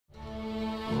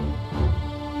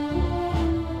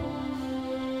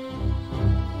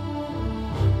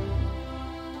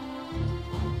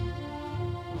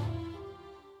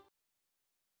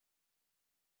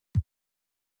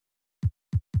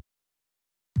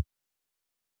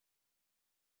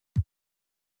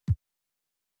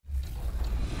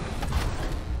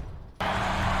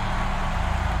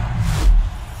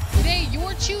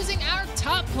choosing our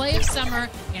top play of summer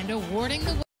and awarding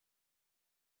the...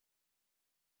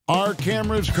 Our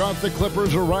cameras caught the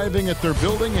Clippers arriving at their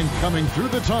building and coming through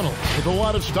the tunnel with a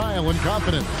lot of style and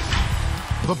confidence.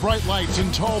 The bright lights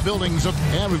and tall buildings of...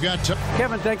 And we've got...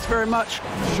 Kevin, thanks very much.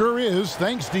 Sure is.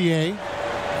 Thanks, D.A.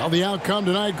 Well, the outcome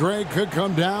tonight, Greg, could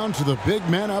come down to the big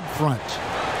men up front.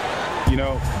 You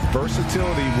know,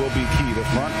 versatility will be key. The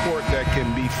front court that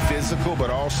can be physical but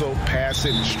also pass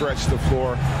it and stretch the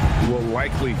floor will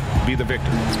likely be the victor.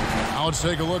 Now let's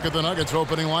take a look at the Nuggets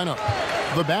opening lineup.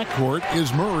 The backcourt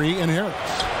is Murray and Harris.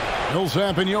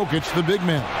 Millsap and Jokic, the big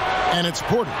men. And it's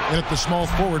Porter at the small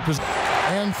forward position.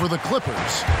 And for the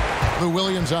Clippers, the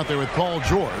Williams out there with Paul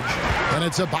George. And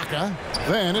it's Ibaka.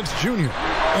 Then it's Junior.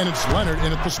 And it's Leonard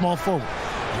in at the small forward.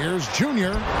 Here's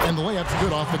Junior, and the layup's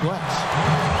good off the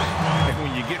glass. And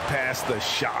when you get past the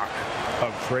shock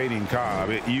of trading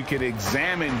Cobb, you can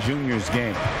examine Junior's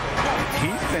game.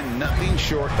 He's been nothing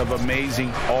short of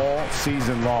amazing all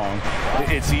season long.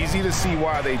 It's easy to see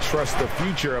why they trust the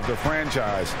future of the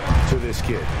franchise to this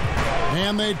kid.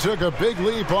 And they took a big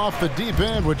leap off the deep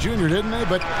end with Junior, didn't they?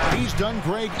 But he's done,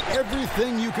 Greg,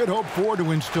 everything you could hope for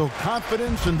to instill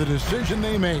confidence in the decision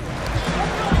they made.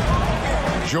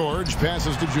 George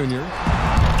passes to Junior.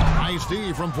 Nice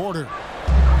D from Porter.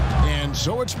 And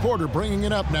so it's Porter bringing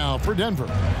it up now for Denver.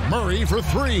 Murray for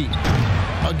three.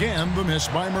 Again, the miss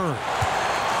by Murray.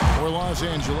 For Los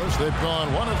Angeles, they've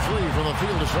gone 1 of 3 from the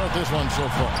field to start this one so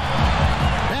far.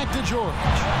 Back to George.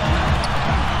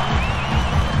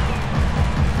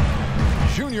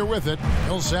 Junior with it.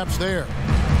 Millsap's there.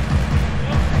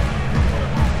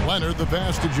 Leonard, the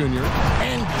pass to Junior.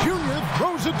 And Junior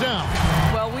throws it down.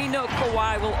 Well, we know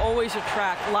Kawhi will always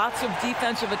attract lots of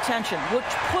defensive attention, which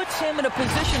puts him in a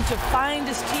position to find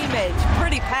his teammates.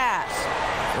 Pretty pass.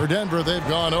 For Denver, they've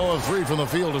gone 0 of 3 from the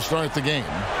field to start the game.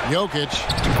 Jokic,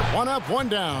 1 up, 1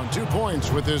 down, 2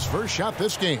 points with his first shot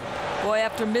this game. Boy,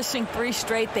 after missing 3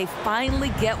 straight, they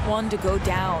finally get one to go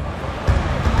down.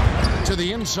 To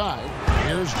the inside,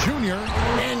 here's Junior,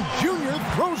 and Junior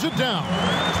throws it down.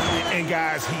 And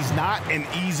guys, he's not an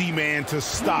easy man to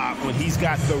stop when he's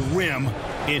got the rim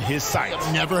in his sights.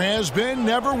 Never has been,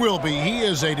 never will be. He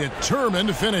is a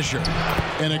determined finisher.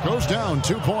 And it goes down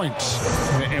 2 points.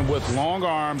 And with long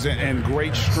arms and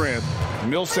great strength,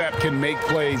 Millsap can make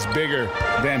plays bigger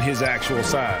than his actual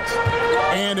size.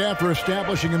 And after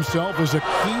establishing himself as a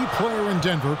key player in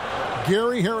Denver,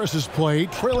 Gary Harris has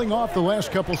played, trailing off the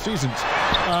last couple seasons.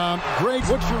 Greg,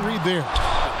 what's your read there?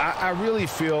 I really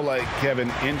feel like,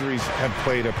 Kevin, injuries have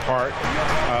played a part,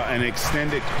 an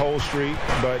extended cold streak,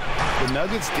 but the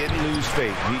Nuggets didn't lose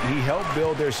faith. He helped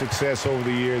build their success over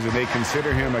the years, and they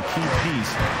consider him a key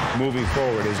piece moving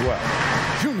forward as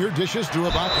well. Junior dishes to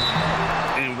Ibaka.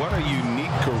 And what a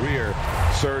unique career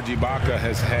Serge Ibaka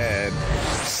has had.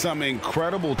 Some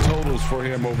incredible totals for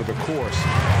him over the course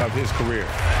of his career.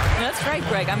 That's right,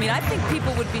 Greg. I mean, I think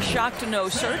people would be shocked to know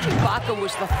Serge Ibaka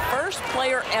was the first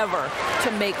player ever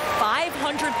to make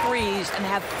 500 threes and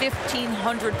have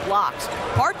 1,500 blocks.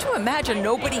 Hard to imagine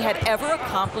nobody had ever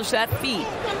accomplished that feat.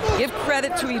 Give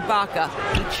credit to Ibaka.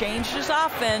 He changed his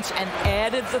offense and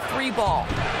added the 3-ball.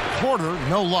 Porter,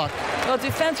 no luck. Well,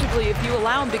 defensively, if you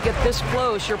allow him to get this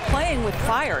close, you're playing with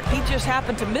fire. He just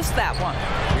happened to miss that one.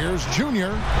 Here's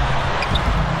Junior.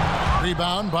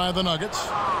 Rebound by the Nuggets.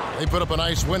 They put up a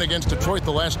nice win against Detroit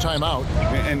the last time out.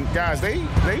 And guys, they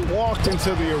walked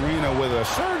into the arena with a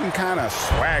certain kind of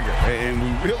swagger, and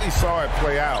we really saw it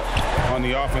play out on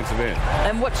the offensive end.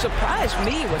 And what surprised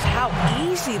me was how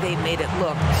easy they made it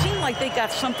look. It seemed like they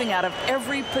got something out of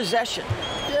every possession.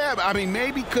 Yeah, I mean,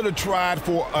 maybe could have tried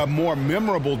for a more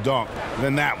memorable dunk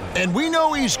than that one. And we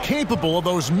know he's capable of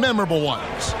those memorable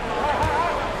ones.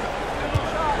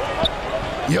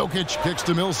 Jokic kicks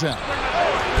to Millsap.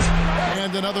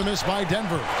 And another miss by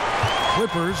Denver.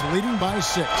 Clippers leading by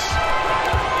 6.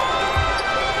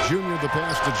 Junior the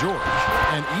pass to George.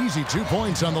 An easy 2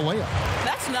 points on the layup.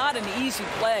 That's not an easy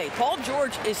play. Paul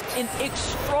George is an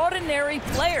extraordinary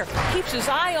player. Keeps his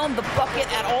eye on the bucket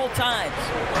at all times.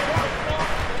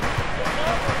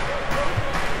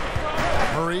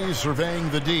 Murray surveying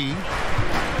the D.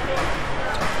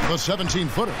 The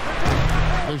 17-footer.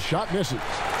 The shot misses.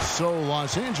 So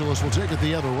Los Angeles will take it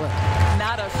the other way.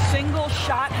 Not a single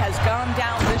shot has gone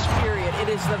down this period. It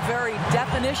is the very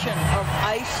definition of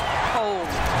ice cold.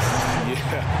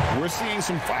 Yeah, we're seeing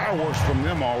some fireworks from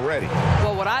them already.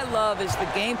 Well, what I love is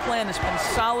the game plan has been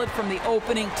solid from the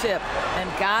opening tip, and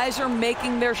guys are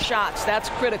making their shots. That's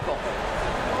critical.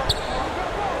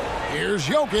 Here's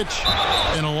Jokic.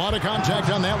 And a lot of contact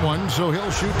on that one, so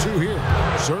he'll shoot 2 here.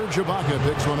 Serge Ibaka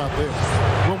picks one up there.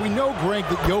 Well, we know, Greg,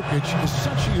 that Jokic is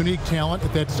such a unique talent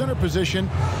at that center position.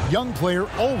 Young player,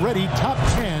 already top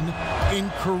 10 in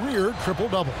career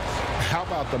triple-doubles. How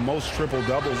about the most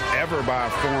triple-doubles ever by a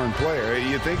foreign player?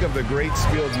 You think of the great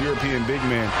skilled European big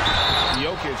man.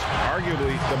 Jokic,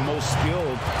 arguably the most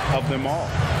skilled of them all.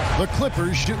 The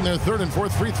Clippers shooting their 3rd and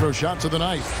 4th free throw shots of the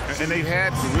night. And they've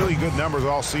had really good numbers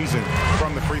all season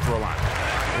from the free throw line.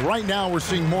 Right now, we're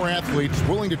seeing more athletes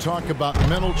willing to talk about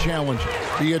mental challenges,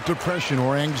 be it depression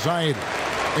or anxiety.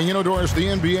 And you know, Doris, the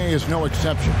NBA is no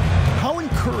exception. How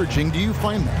encouraging do you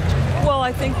find that? Well,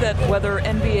 I think that whether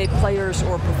NBA players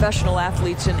or professional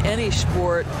athletes in any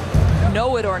sport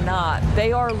know it or not,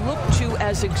 they are looked to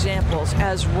as examples,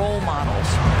 as role models.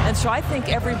 And so I think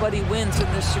everybody wins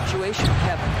in this situation,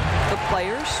 Kevin. The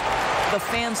players, the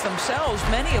fans themselves,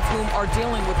 many of whom are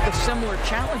dealing with the similar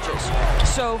challenges.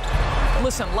 So,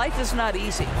 listen, life is not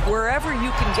easy. Wherever you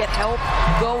can get help,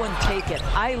 go and take it.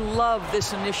 I love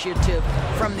this initiative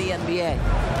from the NBA.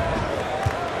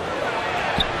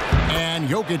 And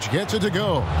Jokic gets it to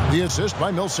go. The assist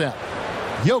by Millsap.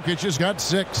 Jokic has got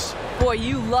 6. Boy,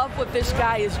 you love what this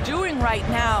guy is doing right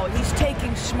now. He's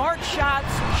taking smart shots,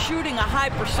 shooting a high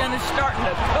percentage, starting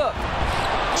to cook.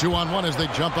 2-on-1 as they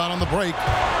jump out on the break.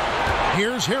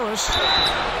 Here's Harris.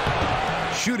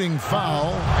 Shooting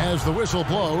foul as the whistle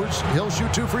blows. He'll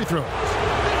shoot 2 free throws.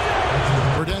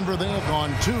 For Denver, they have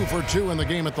gone 2 for 2 in the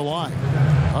game at the line.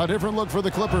 A different look for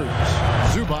the Clippers.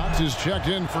 Zubac is checked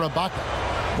in for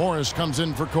Ibaka. Morris comes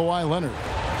in for Kawhi Leonard.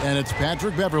 And it's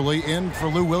Patrick Beverley in for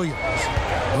Lou Williams.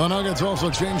 The Nuggets also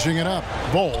changing it up.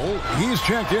 Bol, he's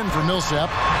checked in for Millsap.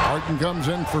 Harden comes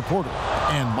in for Porter.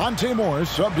 And Monte Morris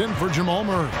subbed in for Jamal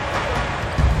Murray.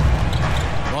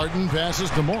 Harden passes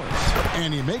to Morris.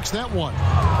 And he makes that one.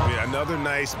 Yeah, another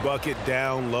nice bucket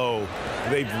down low.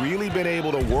 They've really been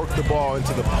able to work the ball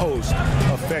into the post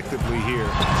effectively here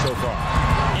so far.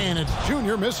 And it's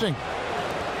Junior missing.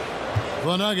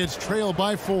 The Nuggets trail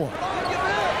by 4.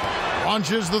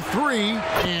 Launches the 3,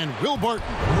 and Will Barton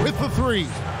with the 3.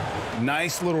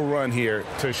 Nice little run here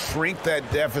to shrink that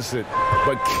deficit,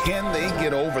 but can they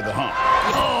get over the hump?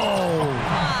 Oh!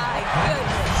 My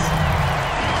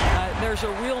goodness. There's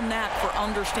a real knack for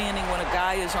understanding when a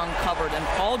guy is uncovered, and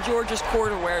Paul George's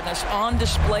court awareness on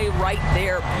display right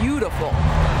there. Beautiful.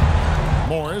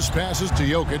 Morris passes to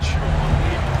Jokic.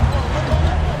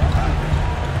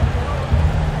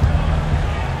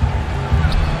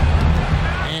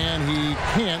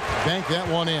 Can't bank that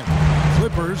one in.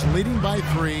 Clippers leading by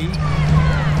 3.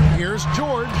 Here's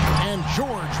George, and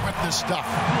George with the stuff.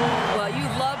 Well, you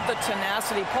love the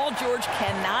tenacity. Paul George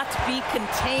cannot be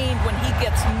contained when he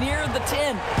gets near the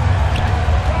 10.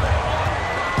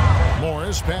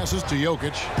 Morris passes to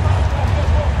Jokic.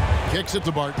 Kicks it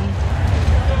to Barton.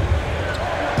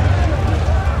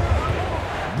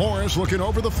 Morris looking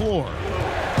over the floor.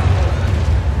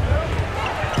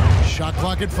 Shot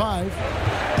clock at 5.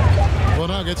 The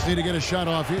Nuggets need to get a shot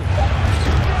off here.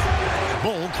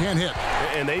 Bol can't hit.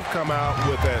 And they've come out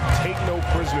with a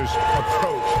take-no-prisoners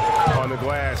approach on the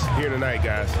glass here tonight,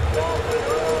 guys.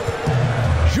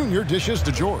 Junior dishes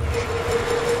to George.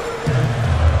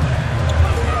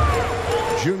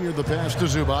 Junior the pass to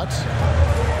Zubac.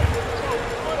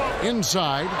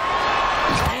 Inside.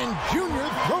 And Junior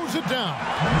throws it down.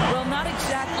 Well, not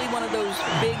exactly one of those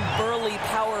big, burly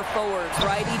power forwards,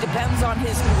 right? He depends on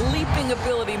his leaping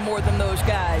ability more than those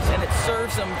guys, and it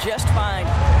serves him just fine.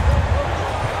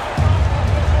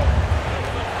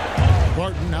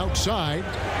 Barton outside.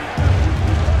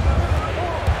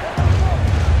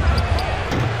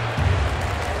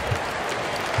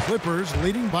 Clippers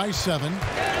leading by 7.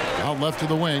 Out left to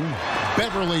the wing.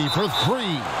 Beverley for 3.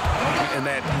 And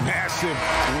that massive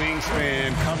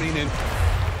wingspan coming in.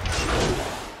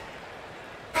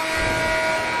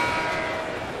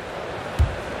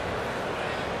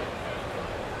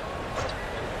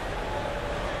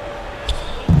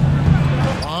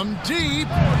 From deep.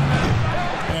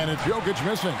 And it's Jokic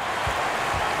missing.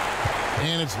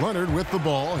 And it's Leonard with the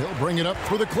ball. He'll bring it up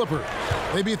for the Clippers.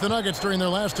 They beat the Nuggets during their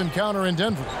last encounter in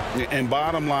Denver. And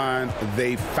bottom line,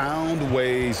 they found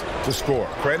ways to score.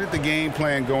 Credit the game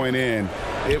plan going in.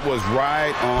 It was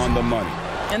right on the money.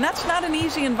 And that's not an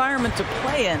easy environment to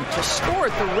play in. To score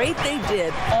at the rate they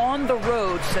did on the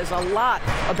road says a lot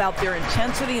about their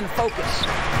intensity and focus.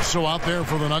 So out there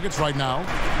for the Nuggets right now,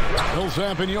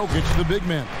 Millsap and Jokic, the big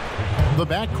men. The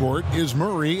backcourt is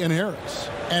Murray and Harris.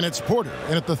 And it's Porter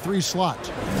in at the 3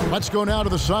 slot. Let's go now to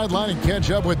the sideline and catch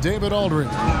up with David Aldridge.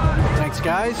 Thanks,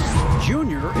 guys.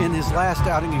 Junior, in his last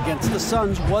outing against the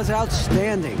Suns, was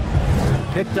outstanding.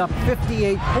 picked up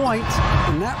 58 points,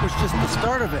 and that was just the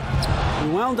start of it. He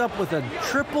wound up with a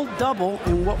triple-double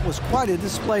in what was quite a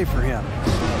display for him.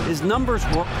 His numbers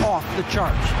were off the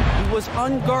charts. He was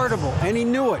unguardable, and he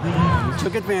knew it. He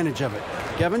took advantage of it.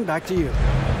 Kevin, back to you.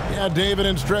 Yeah, David,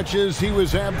 in stretches, he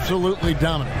was absolutely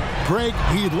dominant. Greg,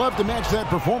 he'd love to match that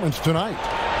performance tonight.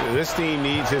 This team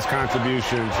needs his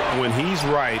contributions. When he's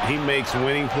right, he makes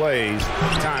winning plays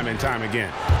time and time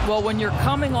again. Well, when you're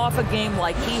coming off a game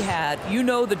like he had, you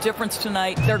know the difference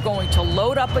tonight. They're going to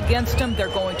load up against him. They're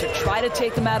going to try to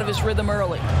take him out of his rhythm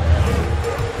early.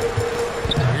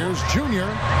 Here's Junior.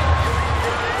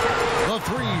 The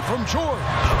three from George.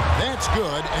 That's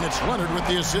good, and it's Leonard with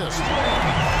the assist.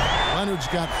 Leonard's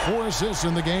got 4 assists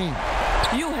in the game.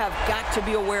 You have got to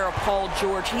be aware of Paul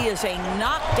George. He is a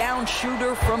knockdown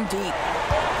shooter from deep.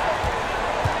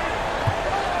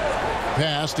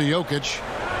 Pass to Jokic.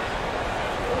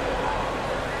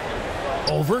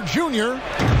 Over Junior.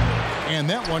 And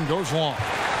that one goes long.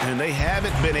 And they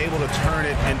haven't been able to turn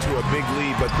it into a big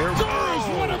lead, but they're...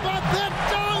 What about that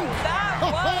dunk? That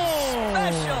was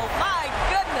special. My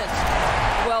goodness.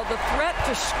 Well, the threat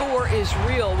to score is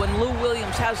real when Lou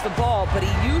Williams has the ball, but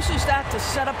he uses that to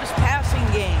set up his passing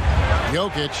game.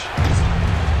 Jokic,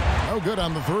 no good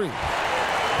on the three.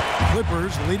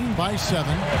 Clippers leading by 7.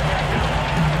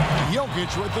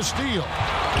 Jokic with the steal.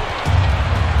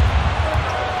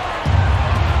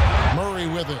 Murray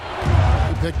with it.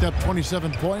 He picked up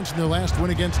 27 points in their last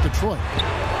win against Detroit.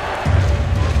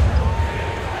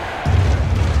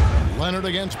 Leonard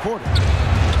against Porter.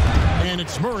 And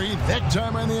it's Murray, that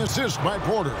time on the assist by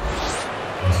Porter.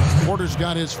 Porter's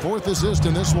got his 4th assist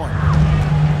in this one.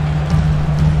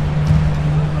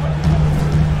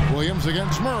 Williams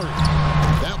against Murray.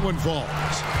 That one falls.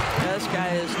 This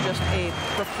guy is just a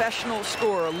professional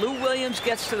scorer. Lou Williams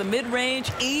gets to the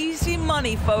mid-range. Easy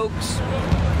money, folks.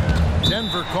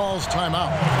 Denver calls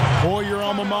timeout. Boy, your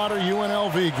alma mater,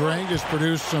 UNLV, Greg, has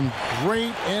produced some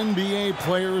great NBA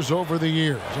players over the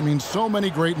years. I mean, so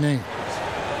many great names.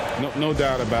 No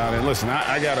doubt about it. Listen,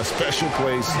 I got a special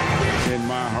place in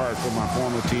my heart for my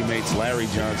former teammates Larry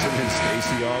Johnson and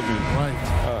Stacey Augmon.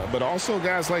 Right. But also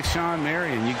guys like Sean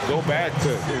Marion. You go back to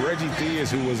Reggie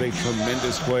Theus, who was a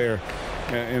tremendous player.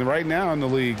 And right now in the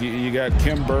league, you got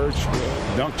Kim Birch,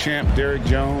 dunk champ Derrick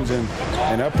Jones, and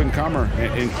an up-and-comer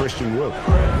in Christian Wood.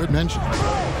 Good mention.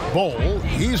 Bol,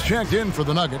 he's checked in for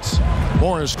the Nuggets.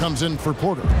 Morris comes in for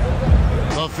Porter.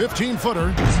 The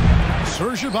 15-footer,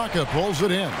 Serge Ibaka pulls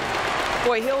it in.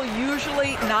 Boy, he'll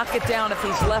usually knock it down if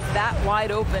he's left that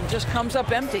wide open. Just comes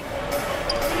up empty.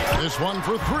 This one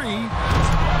for 3.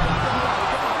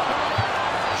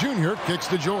 Junior kicks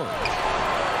to George.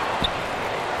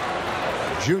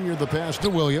 Junior the pass to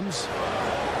Williams.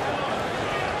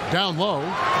 Down low,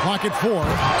 clock at 4,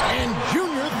 and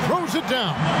Junior throws it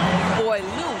down. Boy,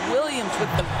 Lou Williams with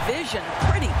the vision.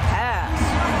 Pretty pass.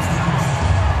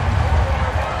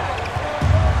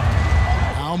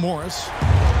 Now Morris,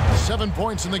 7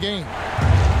 points in the game.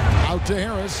 Out to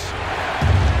Harris.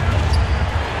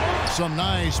 Some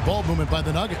nice ball movement by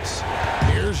the Nuggets.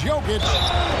 Here's Jokic.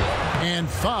 And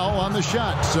foul on the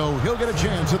shot, so he'll get a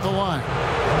chance at the line.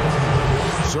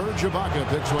 Serge Ibaka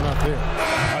picks one up there.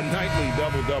 A nightly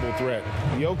double-double threat.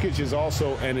 Jokic is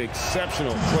also an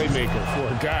exceptional playmaker for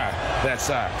a guy that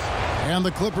size. And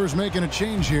the Clippers making a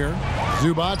change here.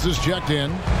 Zubac is checked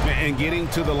in. And getting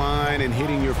to the line and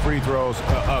hitting your free throws,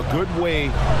 a good way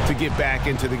to get back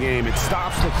into the game. It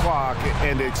stops the clock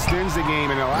and extends the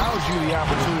game and allows you the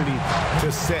opportunity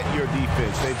to set your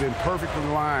defense. They've been perfect from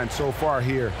the line so far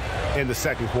here in the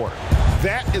second quarter.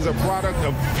 That is a product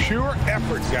of pure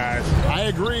effort, guys. I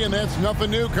agree, and that's nothing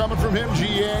new coming from him,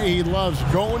 GA. He loves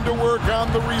going to work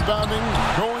on the rebounding,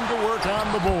 going to work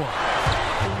on the board.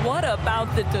 What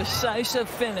about the decisive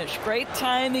finish? Great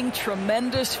timing,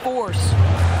 tremendous force.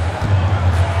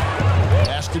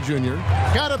 Pass to Junior.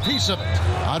 Got a piece of it.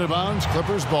 Out of bounds,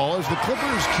 Clippers ball as the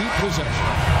Clippers keep possession.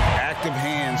 Active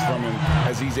hands from him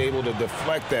as he's able to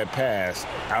deflect that pass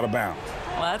out of bounds.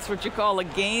 Well, that's what you call a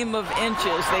game of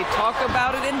inches. They talk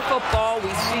about it in football.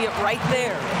 We see it right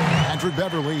there. Patrick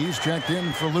Beverly, he's checked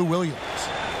in for Lou Williams.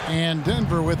 And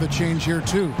Denver with a change here,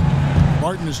 too.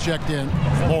 Martin is checked in.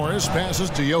 Morris passes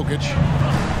to Jokic.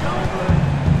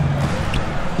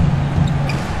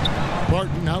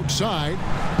 Martin outside.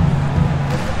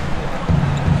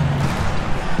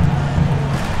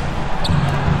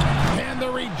 And the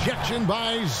rejection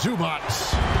by Zubac.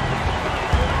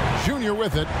 Junior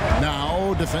with it.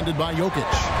 Now defended by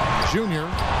Jokic. Junior,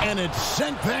 and it's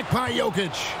sent back by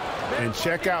Jokic. And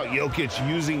check out Jokic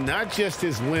using not just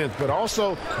his length, but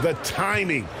also the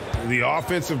timing. The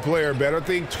offensive player better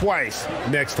think twice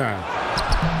next time.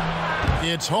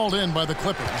 It's hauled in by the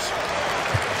Clippers.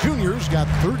 Junior's got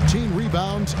 13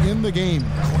 rebounds in the game.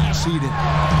 Class eating.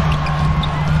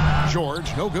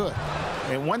 George, no good.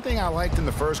 And one thing I liked in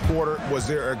the first quarter was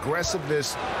their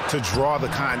aggressiveness to draw the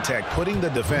contact, putting the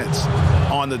defense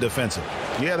on the defensive.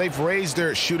 Yeah, they've raised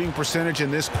their shooting percentage in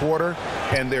this quarter,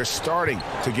 and they're starting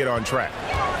to get on track.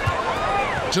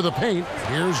 To the paint,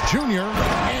 here's Junior,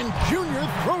 and Junior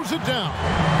throws it down.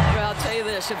 Well, I'll tell you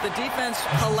this, if the defense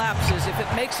collapses, if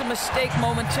it makes a mistake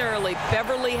momentarily,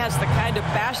 Beverly has the kind of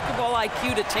basketball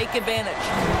IQ to take advantage.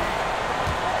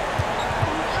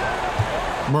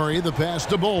 Murray, the pass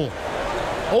to Bull.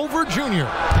 Over Junior.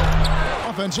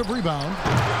 Offensive rebound.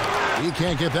 He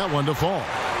can't get that one to fall.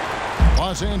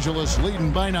 Los Angeles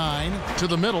leading by 9. To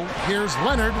the middle. Here's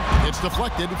Leonard. It's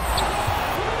deflected.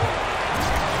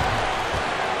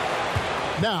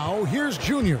 Now, here's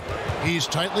Junior. He's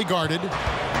tightly guarded.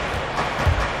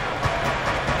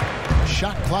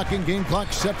 Shot clock and game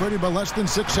clock separated by less than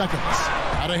 6 seconds.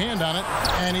 Got a hand on it,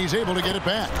 and he's able to get it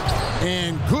back.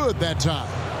 And good that time.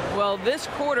 Well, this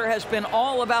quarter has been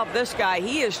all about this guy.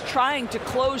 He is trying to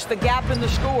close the gap in the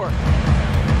score.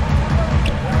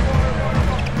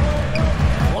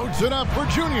 Loads it up for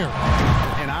Junior.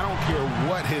 And I don't care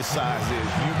what his size is.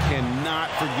 You cannot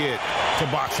forget to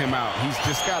box him out. He's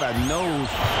just got a nose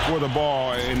for the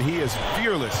ball, and he is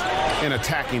fearless in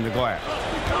attacking the glass.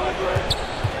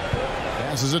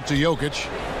 Passes it to Jokic.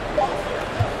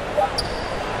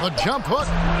 A jump hook.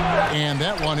 And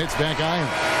that one hits back iron.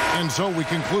 And so we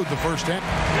conclude the first half.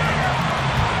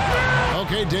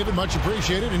 Okay, David, much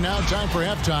appreciated. And now time for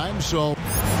halftime. So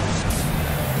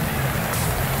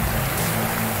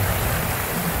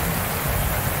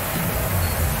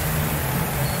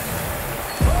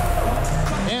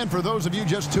and for those of you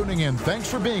just tuning in, thanks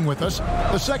for being with us.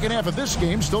 The second half of this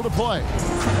game still to play.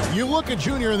 You look at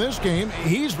Junior in this game,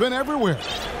 he's been everywhere.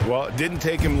 Well, it didn't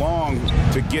take him long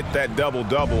to get that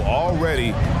double-double.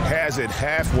 Already has it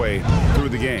halfway through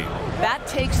the game. That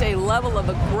takes a level of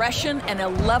aggression and a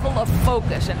level of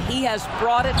focus, and he has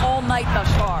brought it all night thus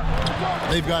far.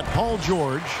 They've got Paul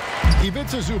George.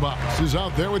 Ivica Zubac is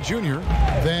out there with Junior.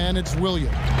 Then it's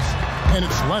Williams. And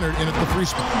it's Leonard in at the free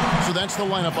spot. So that's the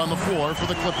lineup on the floor for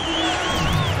the Clippers.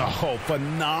 Oh,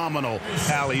 phenomenal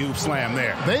alley-oop slam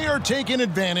there. They are taking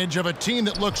advantage of a team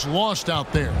that looks lost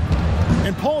out there.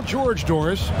 And Paul George,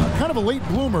 Doris, kind of a late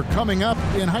bloomer coming up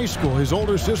in high school. His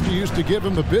older sister used to give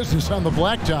him the business on the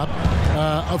blacktop.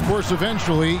 Of course,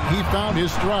 eventually, he found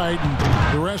his stride,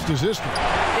 and the rest is history.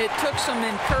 It took some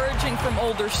encouraging from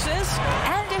older sis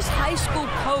and his high school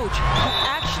coach, who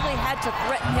actually had to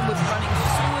threaten him with running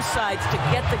suicides to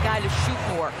get the guy to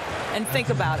shoot more. And think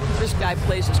about it. This guy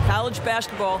plays his college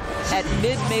basketball at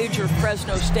mid-major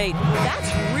Fresno State.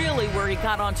 That's really where he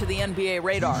got onto the NBA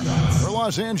radar. For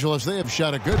Los Angeles, they have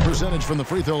shot a good percentage from the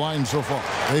free throw line so far.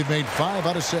 They've made 5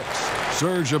 out of 6.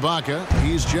 Serge Ibaka,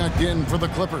 he's checked in for the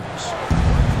Clippers.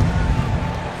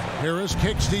 Harris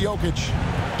kicks to Jokic.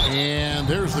 And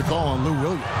there's the call on Lou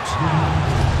Williams.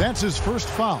 That's his first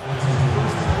foul.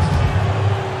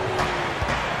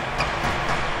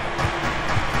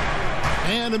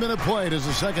 And a minute played as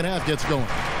the second half gets going.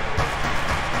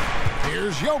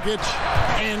 Here's Jokic,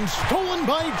 and stolen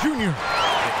by Junior.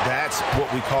 That's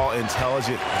what we call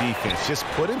intelligent defense. Just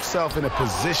put himself in a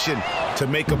position to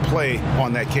make a play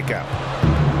on that kick out.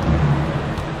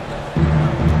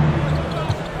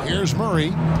 Here's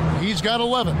Murray. He's got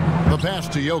 11. The pass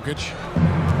to Jokic.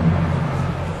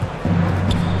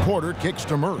 Porter kicks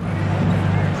to Murray.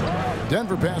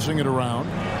 Denver passing it around.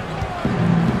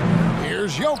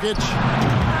 Here's Jokic.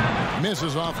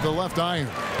 Misses off the left iron.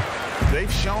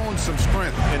 They've shown some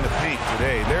strength in the paint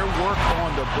today. Their work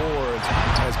on the boards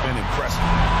has been impressive.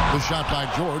 The shot by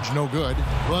George, no good.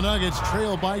 The Nuggets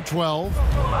trail by 12.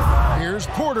 Here's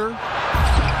Porter.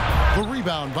 The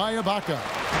rebound by Ibaka.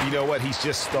 You know what? He's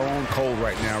just stone cold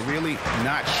right now. Really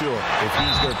not sure if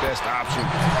he's their best option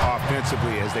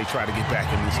offensively as they try to get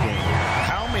back in this game.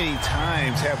 How many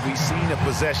times have we seen a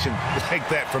possession like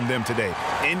that from them today?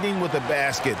 Ending with a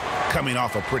basket, coming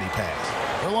off a pretty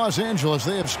pass. For Los Angeles,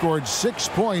 they have scored 6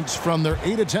 points from their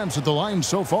 8 attempts at the line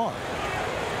so far.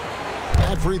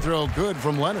 That free throw good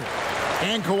from Leonard.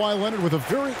 And Kawhi Leonard with a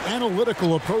very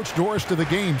analytical approach, Doris, to the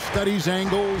game. Studies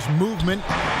angles, movement,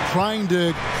 trying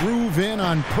to groove in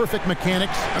on perfect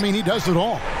mechanics. I mean, he does it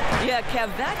all. Yeah, Kev,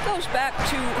 that goes back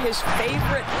to his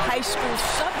favorite high school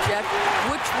subject,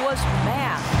 which was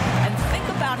math. And think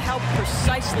about how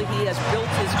precisely he has built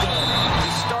his game.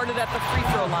 He started at the free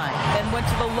throw line, then went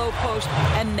to the low post,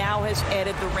 and now has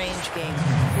added the range game.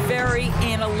 Very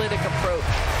analytic approach.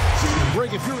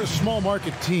 Greg, if you're a small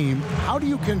market team, how do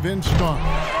you convince Starr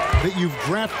that you've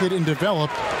drafted and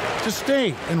developed to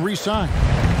stay and re-sign?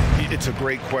 It's a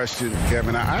great question,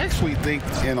 Kevin. I actually think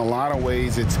in a lot of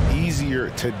ways it's easier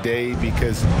today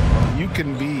because you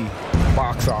can be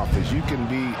box office. You can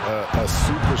be a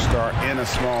superstar in a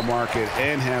small market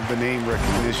and have the name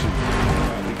recognition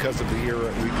because of the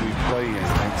era we play in.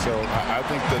 And so I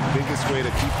think the biggest way to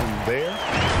keep them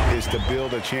there is to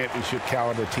build a championship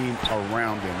caliber team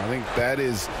around them. I think that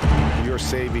is your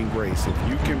saving grace. If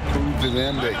you can prove to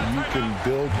them that you can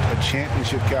build a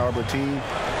championship caliber team,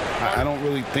 I don't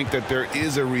really think that there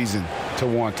is a reason to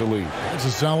want to leave. It's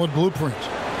a solid blueprint.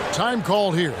 Time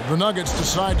called here. The Nuggets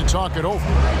decide to talk it over.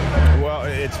 Well,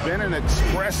 it's been an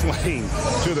express lane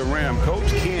to the rim. Coach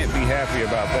can't be happy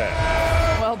about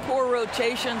that. Well, poor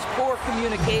rotations, poor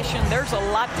communication. There's a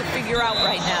lot to figure out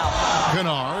right now.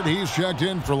 Kennard, he's checked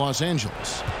in for Los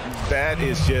Angeles. That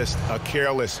is just a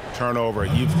careless turnover.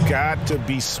 You've got to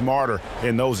be smarter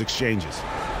in those exchanges.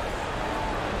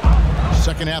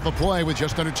 Second half of play with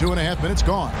just under 2.5 minutes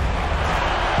gone.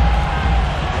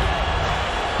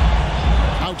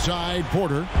 Outside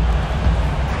Porter.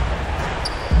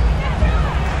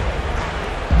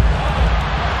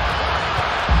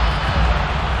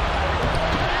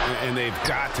 And they've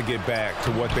got to get back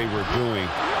to what they were doing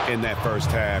in that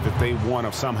first half if they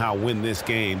want to somehow win this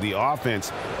game. The offense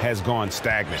has gone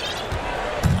stagnant.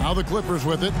 Now the Clippers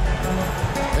with it.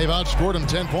 They've outscored them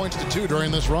 10 points to 2 during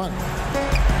this run.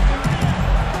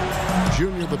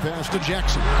 Junior the pass to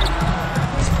Jackson.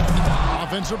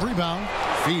 Offensive rebound.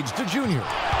 Feeds to Junior.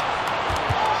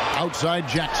 Outside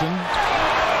Jackson.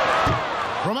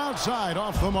 From outside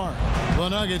off the mark. The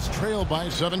Nuggets trail by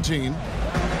 17.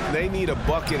 They need a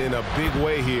bucket in a big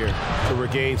way here to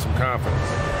regain some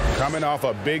confidence. Coming off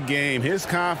a big game, his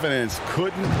confidence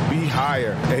couldn't be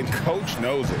higher, and Coach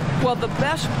knows it. Well, the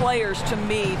best players, to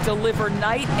me, deliver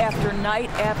night after night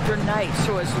after night.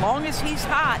 So as long as he's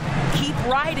hot, keep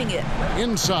riding it.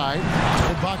 Inside,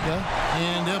 Ibaka,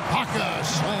 and Ibaka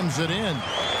slams it in.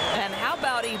 And how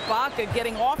about Ibaka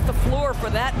getting off the floor for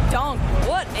that dunk?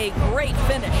 What a great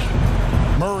finish.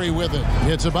 Murray with it.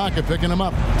 It's Ibaka picking him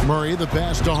up. Murray, the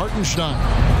pass to Hartenstein.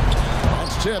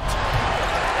 That's tipped.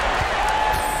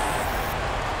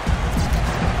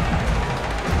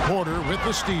 Porter with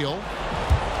the steal.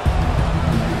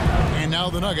 And now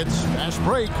the Nuggets. Fast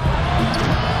break.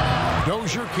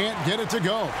 Dozier can't get it to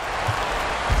go.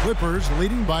 Clippers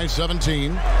leading by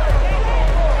 17.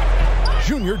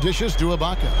 Junior dishes to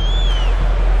Ibaka.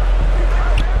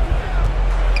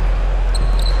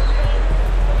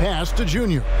 Pass to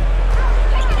Junior.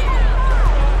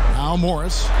 Now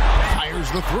Morris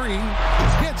fires the three.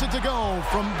 Gets it to go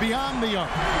from beyond the arc.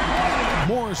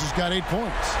 Morris has got 8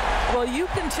 points. Well, you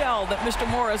can tell that Mr.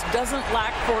 Morris doesn't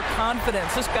lack for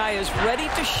confidence. This guy is ready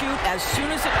to shoot as soon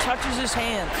as it touches his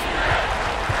hands.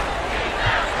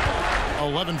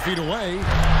 11 feet away.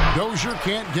 Dozier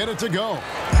can't get it to go.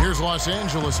 Here's Los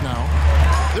Angeles now.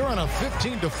 They're on a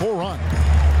 15-4 run.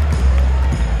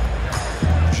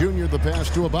 Junior the pass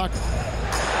to Ibaka.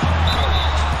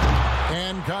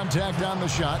 And contact on the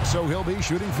shot, so he'll be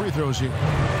shooting free throws here.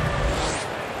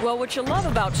 Well, what you love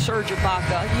about Serge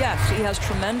Ibaka, yes, he has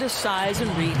tremendous size and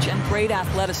reach and great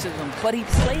athleticism, but he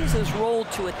plays his role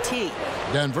to a T.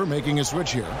 Denver making a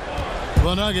switch here.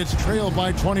 The Nuggets trail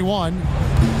by 21.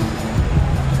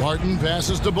 Martin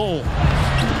passes to Bull.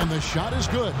 And the shot is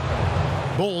good.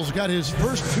 Bull's got his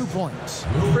first 2 points.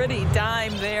 Pretty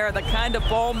dime there, the kind of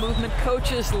ball movement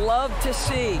coaches love to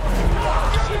see.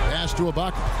 Pass to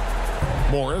Ibaka.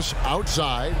 Morris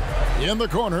outside. In the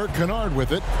corner, Kennard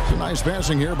with it. It's a nice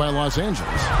passing here by Los Angeles.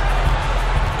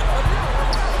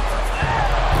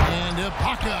 And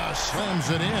Ibaka slams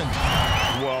it in.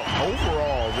 Well,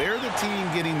 overall, they're the team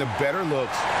getting the better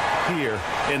looks here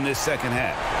in this second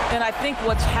half. And I think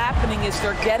what's happening is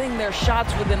they're getting their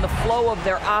shots within the flow of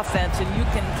their offense, and you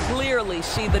can clearly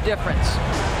see the difference.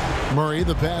 Murray,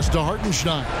 the pass to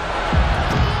Hartenstein.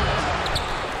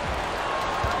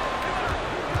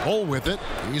 Bull with it.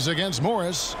 He's against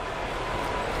Morris.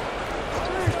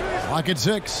 Clock at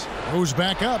 6. Goes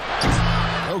back up.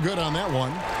 No good on that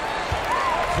one.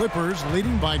 Clippers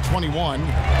leading by 21.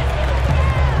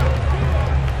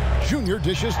 Junior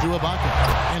dishes to Ibaka.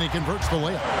 And he converts the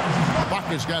layup.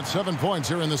 Ibaka's got 7 points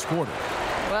here in this quarter.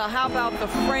 Well, how about the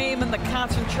frame and the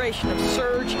concentration of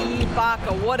Serge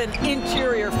Ibaka? What an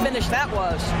interior finish that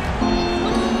was.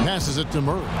 Passes it to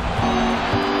Murray.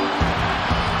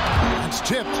 It's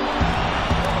tipped.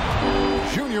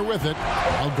 Junior with it,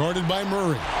 well guarded by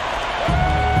Murray.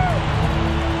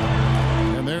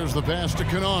 And there's the pass to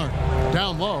Kennard.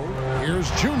 Down low, here's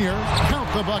Junior.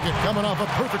 Count the bucket, coming off a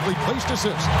perfectly placed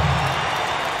assist.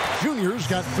 Junior's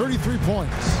got 33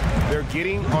 points. They're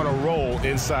getting on a roll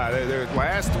inside. Their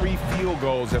last 3 field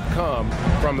goals have come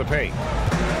from the paint.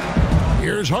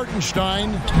 Here's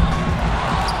Hartenstein.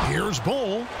 Here's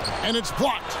Bull, and it's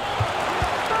blocked.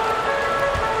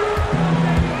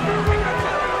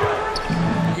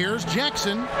 Here's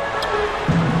Jackson,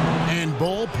 and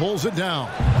Bull pulls it down.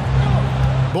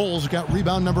 Bull's got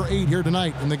rebound number 8 here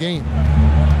tonight in the game.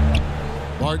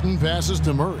 Barton passes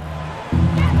to Murray.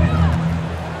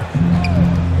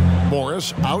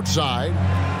 Morris outside.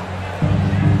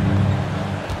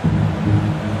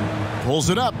 Pulls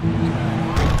it up.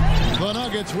 The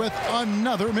Nuggets with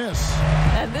another miss.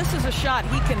 And this is a shot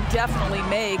he can definitely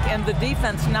make, and the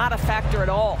defense not a factor at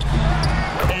all.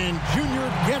 And Junior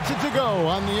gets it to go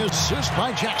on the assist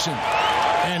by Jackson.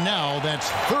 And now that's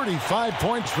 35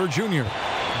 points for Junior.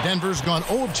 Denver's gone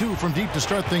 0-2 from deep to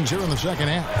start things here in the second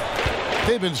half.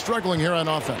 They've been struggling here on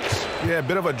offense. Yeah, a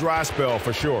bit of a dry spell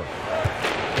for sure.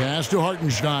 Pass to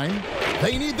Hartenstein.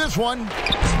 They need this one.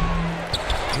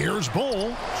 Here's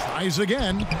Bull. Tries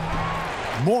again.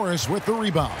 Morris with the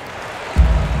rebound.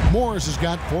 Morris has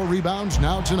got 4 rebounds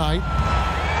now tonight.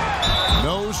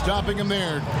 No stopping him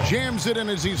there. Jams it in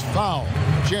as he's fouled.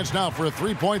 Chance now for a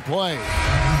 3-point play.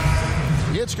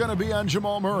 It's going to be on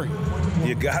Jamal Murray.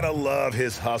 You got to love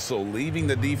his hustle, leaving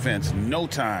the defense no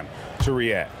time to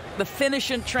react. The finish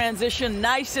in transition,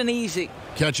 nice and easy.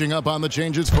 Catching up on the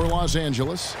changes for Los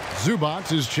Angeles.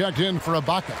 Zubac is checked in for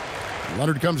Ibaka.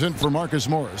 Leonard comes in for Marcus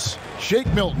Morris. Shake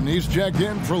Milton, he's checked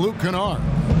in for Luke Kennard.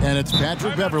 And it's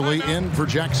Patrick Beverly in for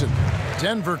Jackson.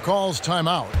 Denver calls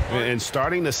timeout. And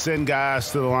starting to send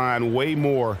guys to the line way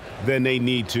more than they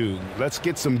need to. Let's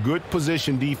get some good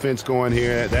position defense going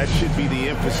here. That should be the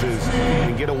emphasis,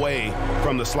 and get away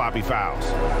from the sloppy fouls.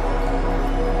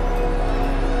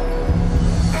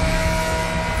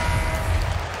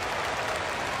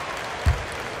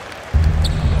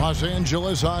 Los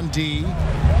Angeles on D.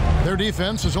 Their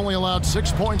defense has only allowed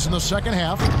 6 points in the second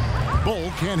half.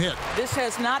 Bull can't hit. This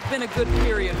has not been a good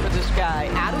period for this guy.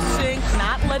 Out of sync,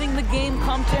 not letting the game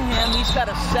come to him. He's got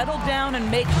to settle down and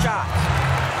make shots.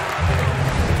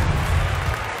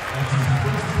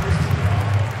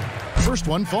 First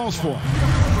one falls for him.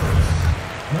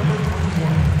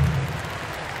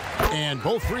 And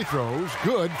both free throws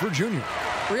good for Junior.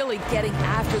 Really getting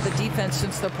after the defense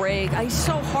since the break. He's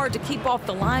so hard to keep off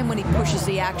the line when he pushes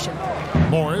the action.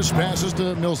 Morris passes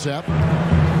to Millsap.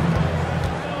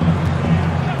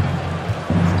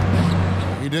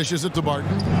 He dishes it to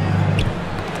Barton.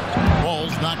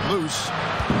 Ball's knocked loose.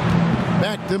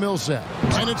 Back to Millsap.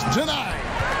 And it's denied.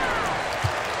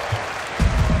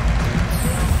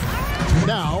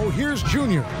 Now here's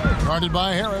Junior. Guarded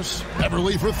by Harris.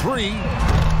 Beverly for 3.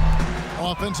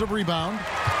 Offensive rebound.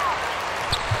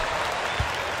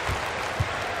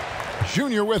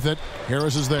 Junior with it.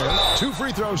 Harris is there. 2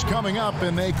 free throws coming up,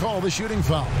 and they call the shooting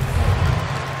foul.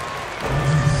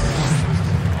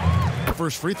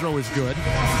 First free throw is good.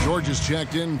 George is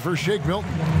checked in for Shake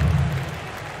Milton.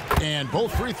 And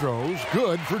both free throws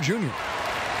good for Junior.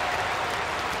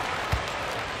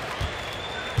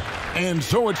 And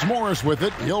so it's Morris with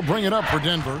it. He'll bring it up for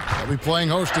Denver. They'll be playing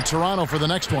host to Toronto for the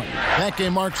next one. That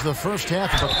game marks the first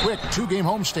half of a quick 2-game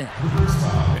homestand.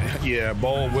 Yeah,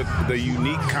 Bull with the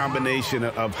unique combination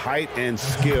of height and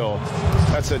skill.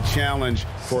 That's a challenge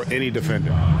for any defender.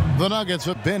 The Nuggets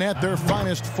have been at their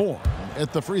finest 4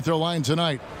 at the free throw line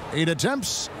tonight. 8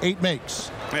 attempts, 8 makes.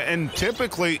 And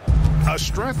typically a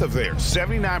strength of theirs,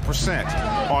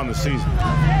 79% on the season.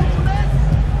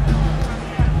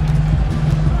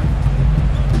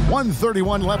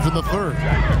 1:31 left in the third.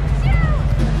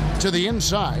 To the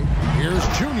inside, here's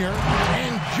Junior,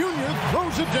 and Junior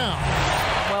throws it down.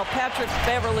 Well, Patrick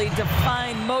Beverly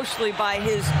defined mostly by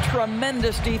his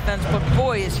tremendous defense, but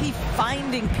boy, is he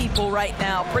finding people right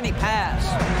now. Pretty pass.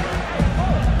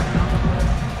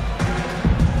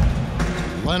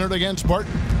 Leonard against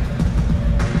Barton.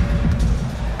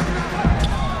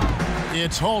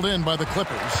 It's hauled in by the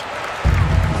Clippers.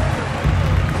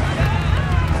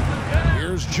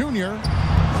 Here's Junior.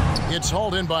 It's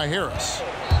hauled in by Harris.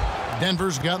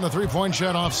 Denver's gotten the three-point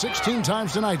shot off 16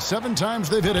 times tonight. 7 times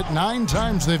they've hit it, 9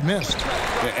 times they've missed.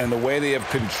 And the way they have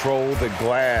controlled the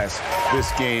glass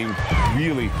this game,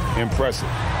 really impressive.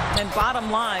 And bottom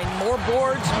line, more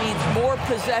boards means more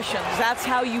possessions. That's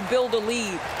how you build a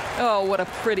lead. Oh, what a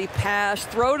pretty pass.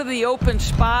 Throw to the open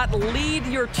spot. Lead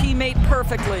your teammate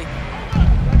perfectly.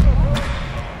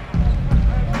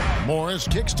 Morris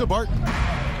kicks to Barton.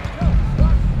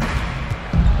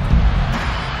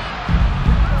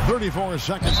 34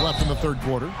 seconds left in the third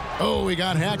quarter. Oh, he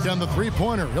got hacked on the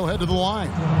three-pointer. He'll head to the line.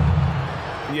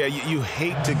 Yeah, you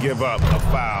hate to give up a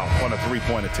foul on a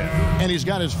three-point attempt. And he's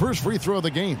got his first free throw of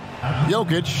the game.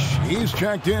 Jokic, he's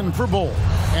checked in for Bull.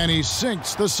 And he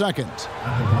sinks the second.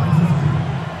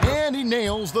 And he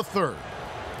nails the third.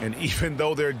 And even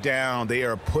though they're down, they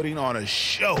are putting on a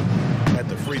show at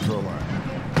the free throw line.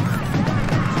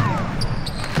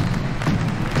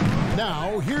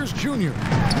 Now, here's Junior.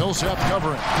 Millsap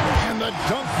covering. And the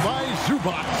dunk by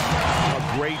Zubac.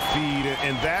 A great feed,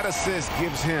 and that assist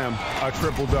gives him a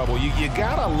triple-double. You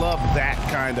got to love that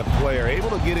kind of player, able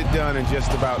to get it done in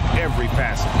just about every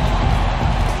facet.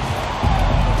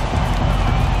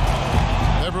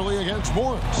 Beverly against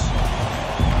Morris.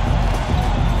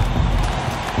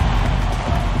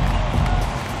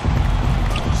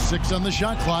 Six on the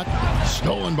shot clock.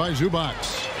 Stolen by Zubac.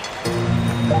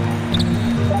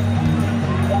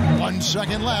 1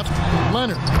 second left.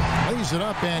 Leonard lays it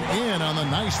up and in on the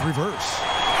nice reverse.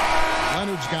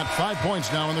 Leonard's got 5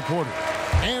 points now in the quarter.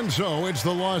 And so it's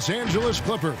the Los Angeles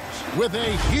Clippers with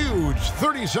a huge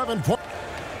 37-point.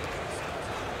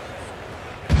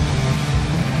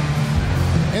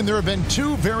 And there have been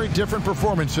two very different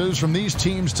performances from these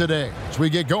teams today as we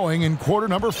get going in quarter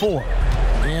number 4.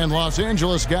 And Los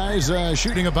Angeles guys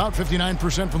shooting about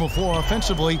 59% from the floor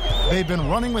offensively. They've been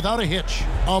running without a hitch.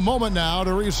 A moment now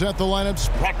to reset the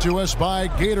lineups brought to us by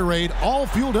Gatorade. All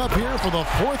fueled up here for the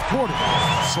fourth quarter.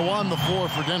 So on the floor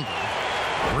for Denver.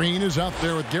 Green is out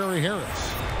there with Gary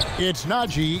Harris. It's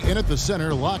Najee in at the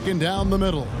center, locking down the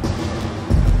middle.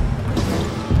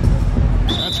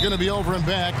 That's going to be over and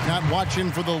back. Not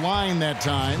watching for the line that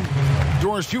time.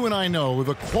 Doris, you and I know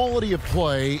the quality of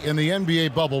play in the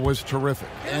NBA bubble was terrific.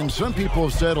 And some people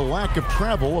have said a lack of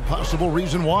travel a possible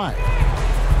reason why.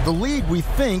 The league, we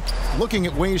think, looking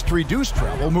at ways to reduce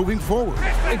travel moving forward.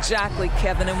 Exactly,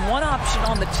 Kevin. And one option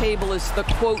on the table is the,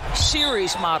 quote,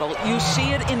 series model. You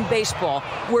see it in baseball,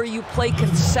 where you play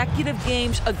consecutive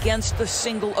games against a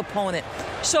single opponent.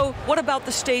 So what about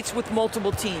the states with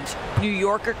multiple teams? New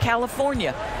York or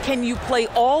California? Can you play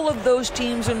all of those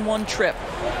teams in one trip?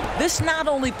 This not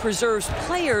only preserves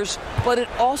players, but it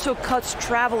also cuts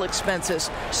travel expenses,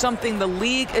 something the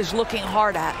league is looking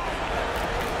hard at.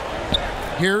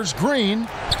 Here's Green,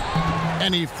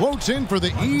 and he floats in for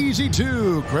the easy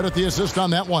two. Credit the assist on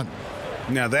that one.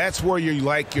 Now that's where you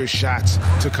like your shots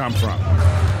to come from.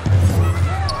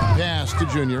 Pass to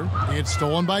Junior. It's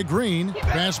stolen by Green.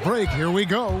 Fast break. Here we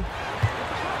go.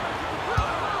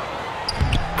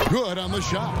 Good on the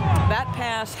shot. That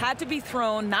pass had to be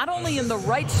thrown not only in the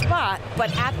right spot,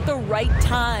 but at the right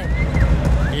time.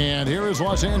 And here is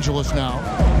Los Angeles now.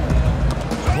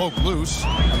 Poke loose.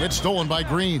 It's stolen by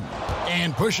Green.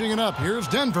 And pushing it up, here's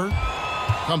Denver.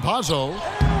 Campazzo.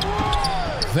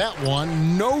 That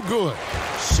one, no good.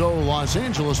 So Los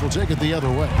Angeles will take it the other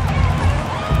way.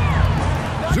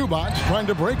 Zubac trying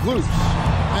to break loose.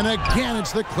 And again,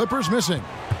 it's the Clippers missing.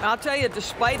 I'll tell you,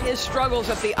 despite his struggles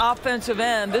at the offensive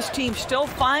end, this team still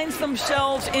finds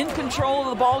themselves in control of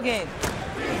the ball game.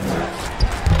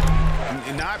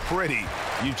 Not pretty.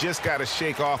 You just got to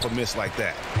shake off a miss like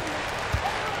that.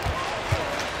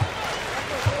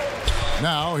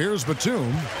 Now, here's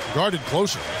Batum, guarded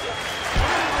closer.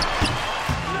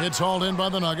 It's hauled in by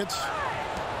the Nuggets.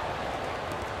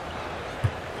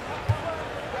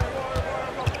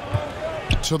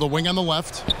 To the wing on the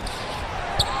left.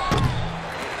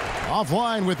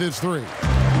 Offline with his three.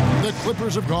 The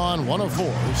Clippers have gone 1 of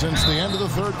 4 since the end of the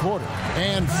third quarter.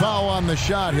 And foul on the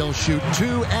shot. He'll shoot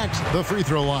 2 at the free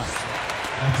throw line.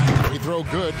 Free throw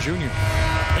good, Junior.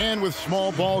 And with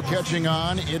small ball catching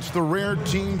on, it's the rare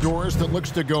team, Doris, that looks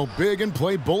to go big and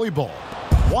play bully ball.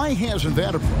 Why hasn't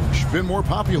that approach been more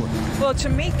popular? Well, to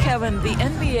me, Kevin, the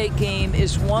NBA game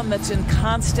is one that's in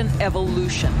constant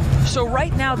evolution. So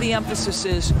right now the emphasis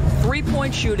is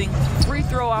three-point shooting, free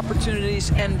throw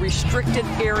opportunities, and restricted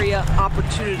area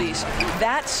opportunities.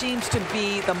 That seems to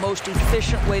be the most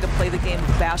efficient way to play the game of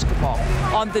basketball.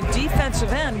 On the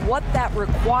defensive end, what that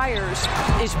requires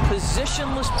is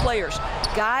positionless players,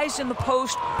 guys in the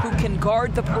post who can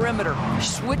guard the perimeter,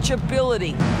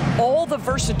 switchability, all the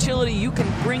versatility you can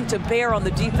bring to bear on the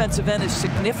defensive end is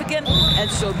significant, and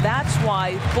so that's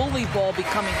why bully ball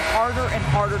becoming harder and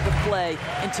harder to play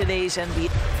in today's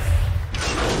NBA.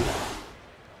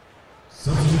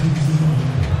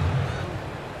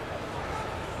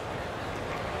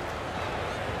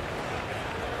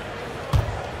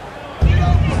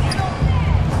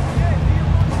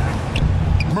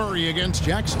 Murray against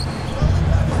Jackson.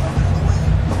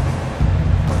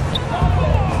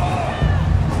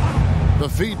 The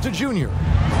feed to Junior.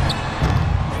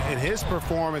 And his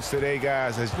performance today,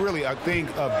 guys, is really a thing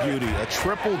of beauty. A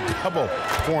triple-double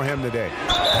for him today.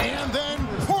 And then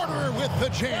Porter with the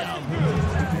jam.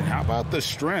 How about the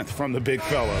strength from the big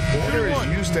fella? Porter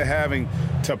is used to having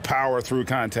to power through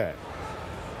contact.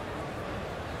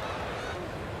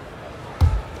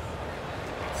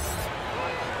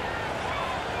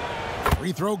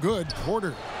 Free throw good.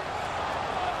 Porter.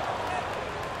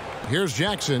 Here's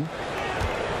Jackson.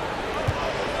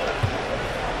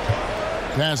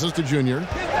 Passes to Junior.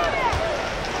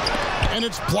 And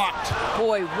it's blocked.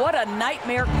 Boy, what a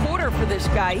nightmare quarter for this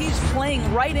guy. He's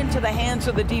playing right into the hands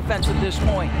of the defense at this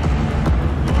point.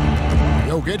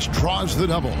 Jokic draws the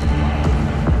double.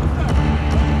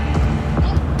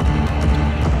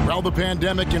 Well, the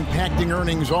pandemic impacting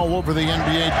earnings all over the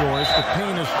NBA, Doris. The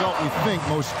pain is felt, we think,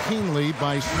 most keenly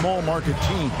by small market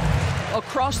teams.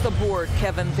 Across the board,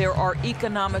 Kevin, there are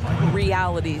economic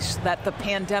realities that the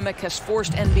pandemic has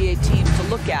forced NBA teams to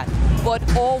look at. But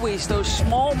always those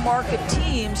small market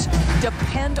teams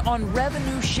depend on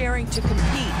revenue sharing to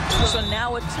compete. So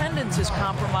now attendance is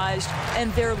compromised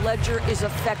and their ledger is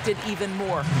affected even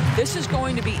more. This is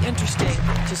going to be interesting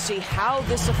to see how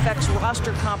this affects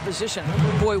roster composition.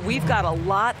 Boy, we've got a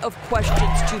lot of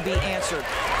questions to be answered.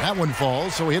 That one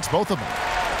falls, so he hits both of them.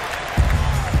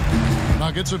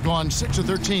 Nuggets have gone 6 of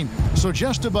 13, so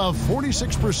just above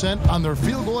 46% on their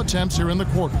field goal attempts here in the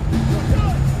quarter.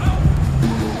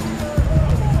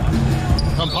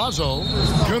 Campazzo,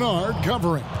 Kennard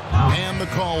covering, and the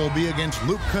call will be against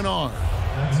Luke Kennard.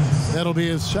 That'll be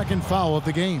his second foul of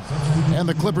the game. And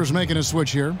the Clippers making a switch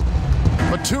here.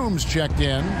 Batum's checked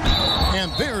in,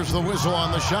 and there's the whistle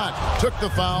on the shot. Took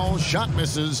the foul, shot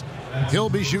misses. He'll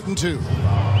be shooting 2.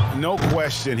 No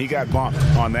question, he got bumped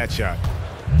on that shot.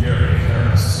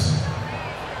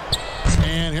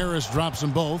 And Harris drops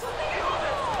them both.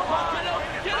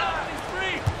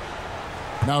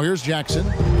 Now here's Jackson.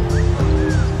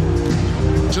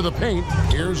 To the paint.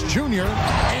 Here's Junior.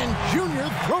 And Junior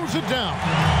throws it down.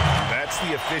 That's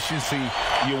the efficiency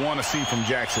you want to see from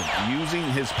Jackson. Using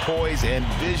his poise and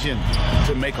vision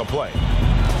to make a play.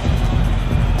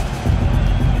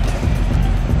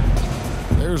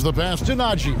 There's the pass to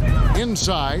Najee.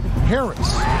 Inside,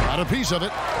 Harris. Got a piece of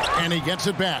it, and he gets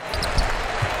it back.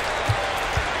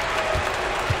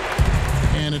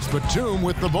 And it's Batum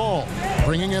with the ball,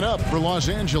 bringing it up for Los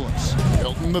Angeles.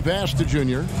 Hilton the pass to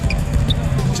Junior.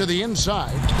 To the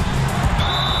inside.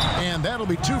 And that'll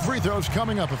be 2 free throws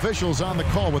coming up. Officials on the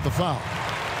call with the foul.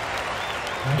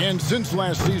 And since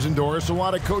last season, Doris, a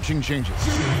lot of coaching changes.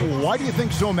 Why do you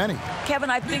think so many? Kevin,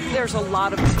 I think there's a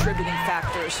lot of contributing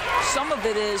factors. Some of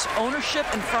it is ownership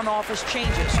and front office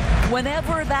changes.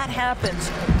 Whenever that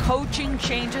happens, coaching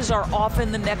changes are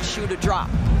often the next shoe to drop.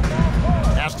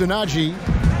 Najee.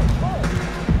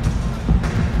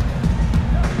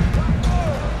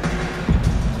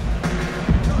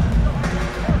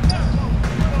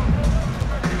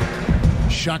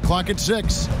 Shot clock at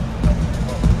 6.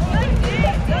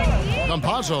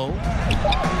 Campazzo.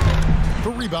 The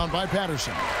rebound by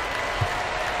Patterson.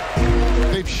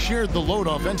 They've shared the load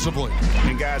offensively.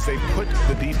 And guys, they put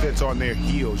the defense on their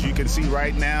heels. You can see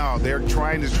right now they're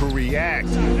trying to react,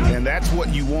 and that's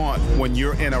what you want when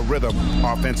you're in a rhythm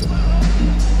offensively.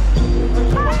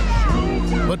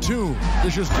 Batum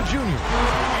dishes to Junior,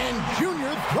 and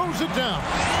Junior throws it down.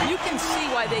 You can see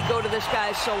why they go to this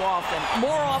guy so often.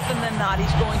 More often than not,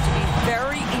 he's going to be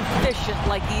very efficient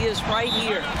like he is right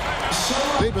here.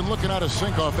 They've been looking out of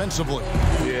sync offensively.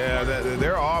 Yeah,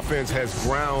 their offense has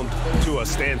ground to a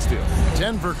standstill.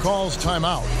 Denver calls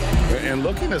timeout. And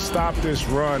looking to stop this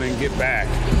run and get back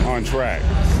on track.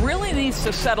 Really needs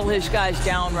to settle his guys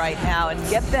down right now and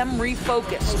get them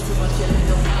refocused.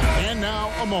 And now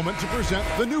a moment to present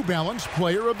the New Balance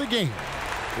Player of the Game.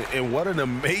 And what an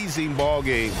amazing ball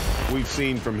game we've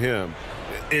seen from him.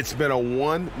 It's been a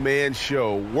one-man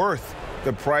show worth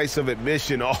the price of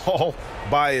admission all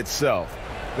by itself.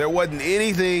 There wasn't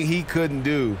anything he couldn't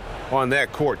do on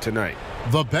that court tonight.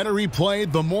 The better he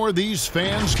played, the more these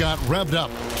fans got revved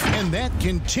up. And that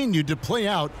continued to play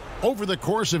out over the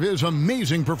course of his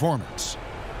amazing performance.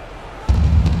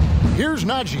 Here's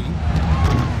Najee.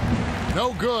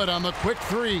 No good on the quick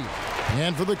 3.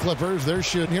 And for the Clippers, they're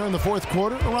shooting here in the fourth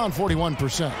quarter around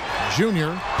 41%.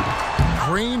 Junior.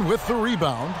 Green with the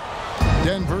rebound.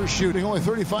 Denver shooting only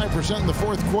 35% in the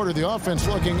fourth quarter. The offense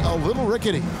looking a little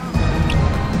rickety.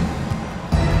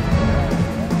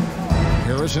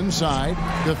 Harris inside,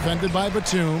 defended by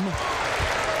Batum.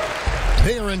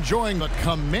 They are enjoying a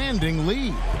commanding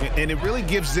lead. And it really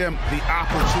gives them the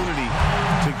opportunity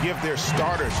to give their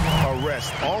starters a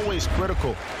rest. Always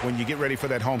critical when you get ready for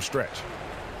that home stretch.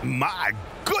 My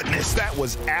goodness, that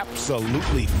was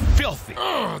absolutely filthy.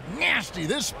 Ugh, nasty.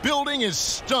 This building is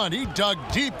stunned. He dug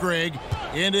deep, Greg,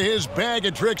 into his bag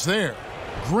of tricks there.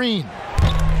 Green.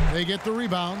 They get the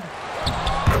rebound.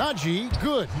 Najee,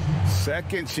 good.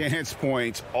 Second chance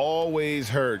points always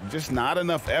hurt. Just not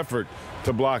enough effort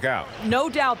to block out. No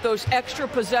doubt those extra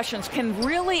possessions can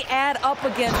really add up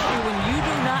against you when you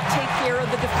do not take care of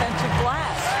the defensive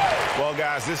glass. Well,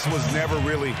 guys, this was never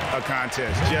really a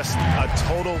contest. Just a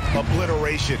total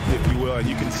obliteration, if you will. And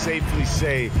you can safely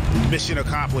say mission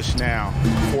accomplished now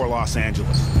for Los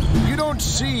Angeles. You don't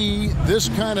see this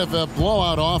kind of a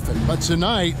blowout often, but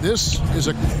tonight this is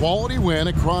a quality win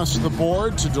across the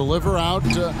board to deliver out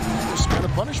this kind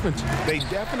of punishment. They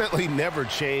definitely never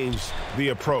changed the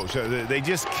approach. They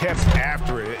just kept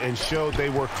after it and showed they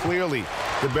were clearly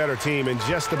the better team in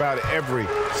just about every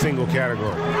single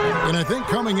category. And I think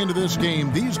coming into this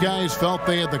game, these guys felt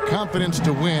they had the confidence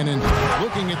to win. And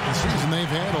looking at the season they've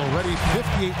had already,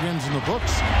 58 wins in the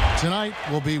books. Tonight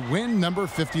will be win number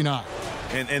 59.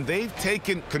 And they've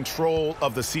taken control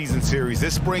of the season series.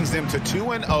 This brings them to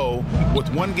 2-0 with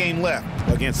one game left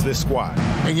against this squad.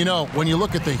 And you know, when you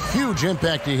look at the huge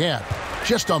impact he had,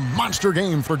 just a monster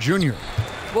game for Junior.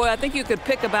 Boy, I think you could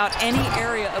pick about any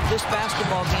area of this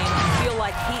basketball game and feel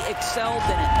like he excelled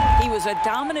in it. He was a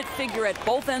dominant figure at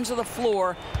both ends of the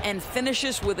floor and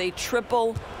finishes with a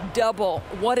triple-double.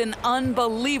 What an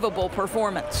unbelievable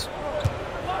performance.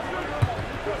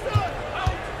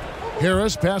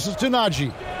 Harris passes to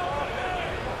Najee.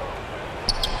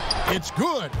 It's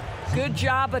good. Good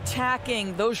job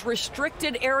attacking. Those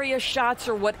restricted area shots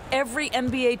are what every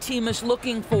NBA team is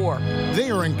looking for. They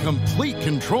are in complete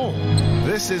control.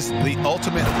 This is the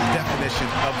ultimate definition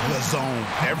of the zone.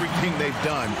 Everything they've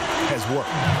done has worked.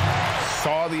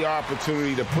 Saw the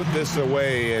opportunity to put this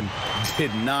away and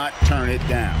did not turn it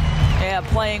down. Yeah,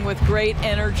 playing with great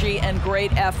energy and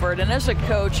great effort. And as a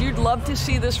coach, you'd love to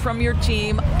see this from your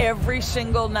team every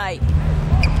single night.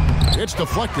 It's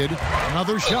deflected.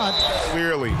 Another shot.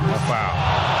 Clearly a foul.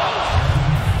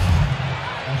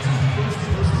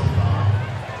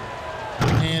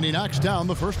 And he knocks down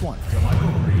the first one.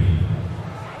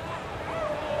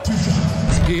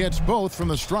 He hits both from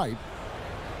the stripe.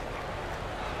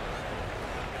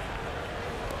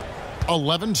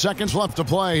 11 seconds left to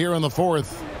play here in the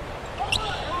fourth.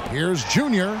 Here's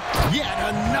Junior. Yet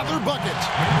another bucket.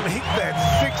 Make that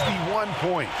 61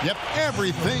 point. Yep,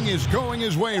 everything is going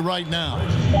his way right now.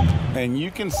 And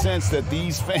you can sense that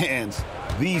these fans,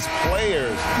 these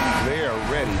players, they are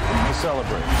ready to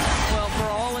celebrate. Well, for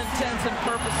all intents and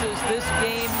purposes, this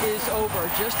game is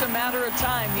over. Just a matter of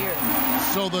time here.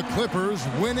 So the Clippers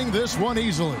winning this one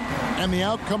easily. And the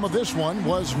outcome of this one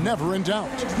was never in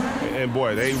doubt. And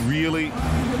boy, they really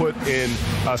put in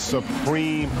a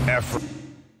supreme effort.